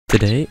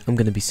Today, I'm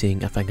going to be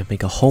seeing if I can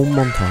make a whole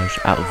montage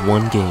out of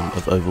one game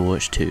of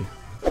Overwatch 2.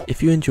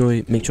 If you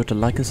enjoy, make sure to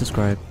like and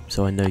subscribe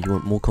so I know you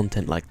want more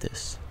content like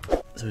this.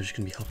 So we're just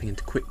going to be hopping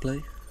into quick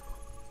play.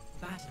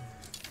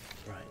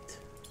 Right,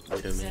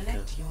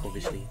 widowmaker,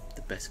 obviously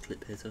the best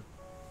clip hitter.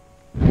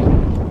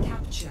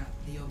 Capture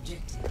the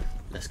objective.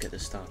 Let's get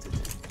this started.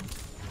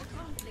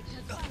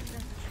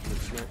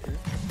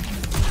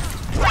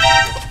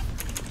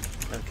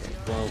 Okay,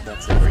 well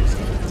that's a very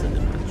start to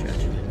the match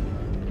actually.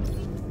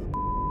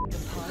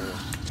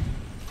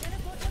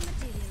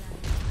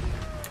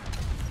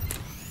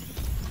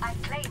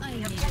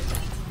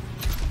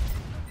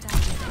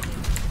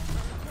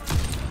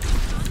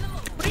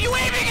 What are you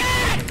aiming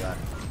at?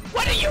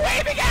 What are you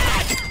aiming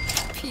at?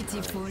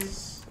 Pitiful.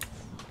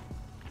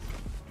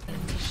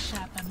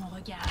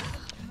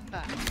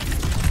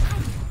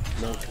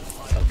 No,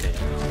 okay.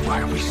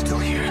 Why are we still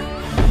here?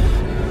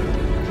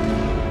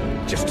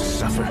 Just to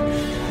suffer.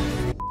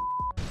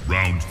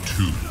 Round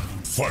 2.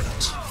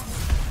 Fight!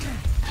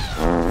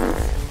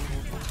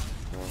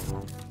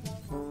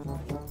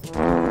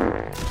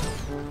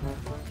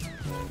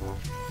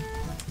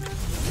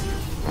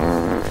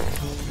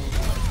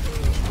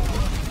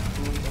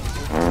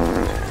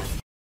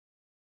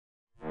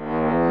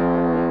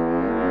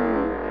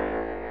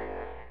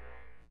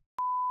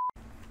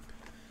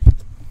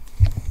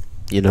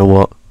 You know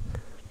what?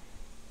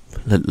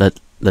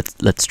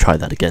 Let's try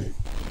that again.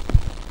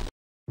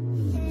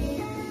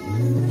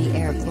 The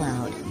air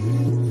cloud.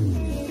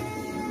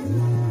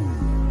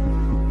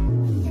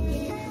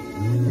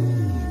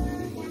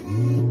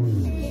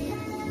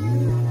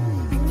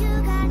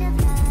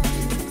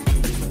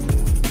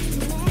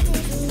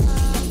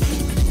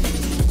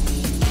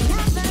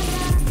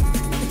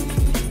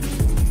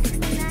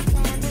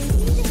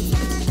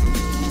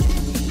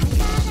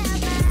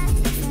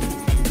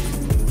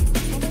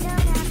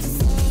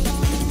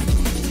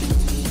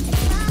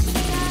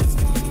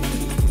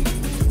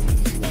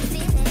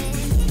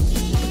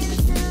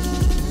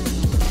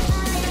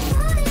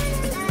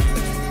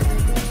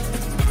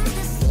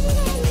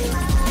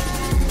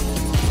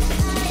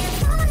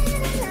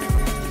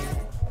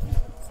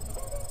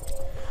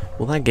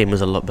 Well, that game was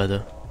a lot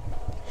better.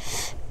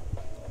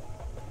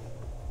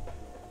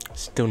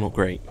 Still not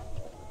great,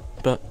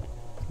 but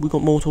we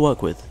got more to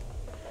work with.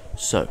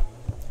 So,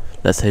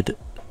 let's head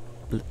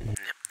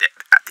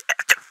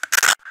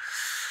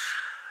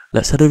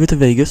over to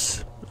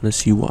Vegas and let's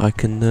see what I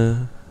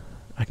can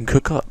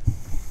cook up.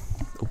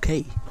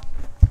 Okay.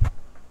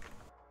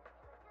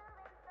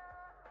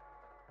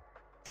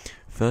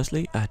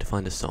 Firstly, I had to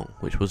find a song,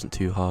 which wasn't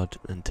too hard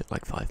and took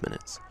like 5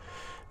 minutes.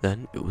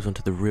 Then it was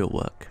onto the real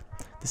work.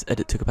 This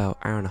edit took about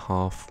an hour and a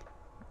half,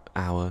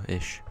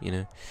 hour-ish, you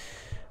know,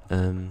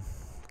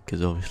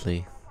 because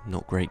obviously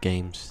not great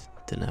games,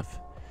 didn't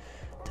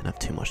have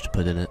too much to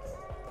put in it.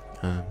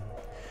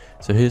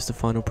 So here's the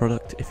final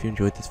product. If you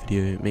enjoyed this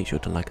video, make sure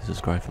to like and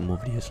subscribe for more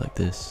videos like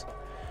this,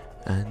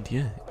 and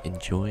yeah,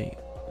 enjoy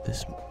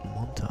this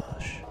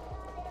montage.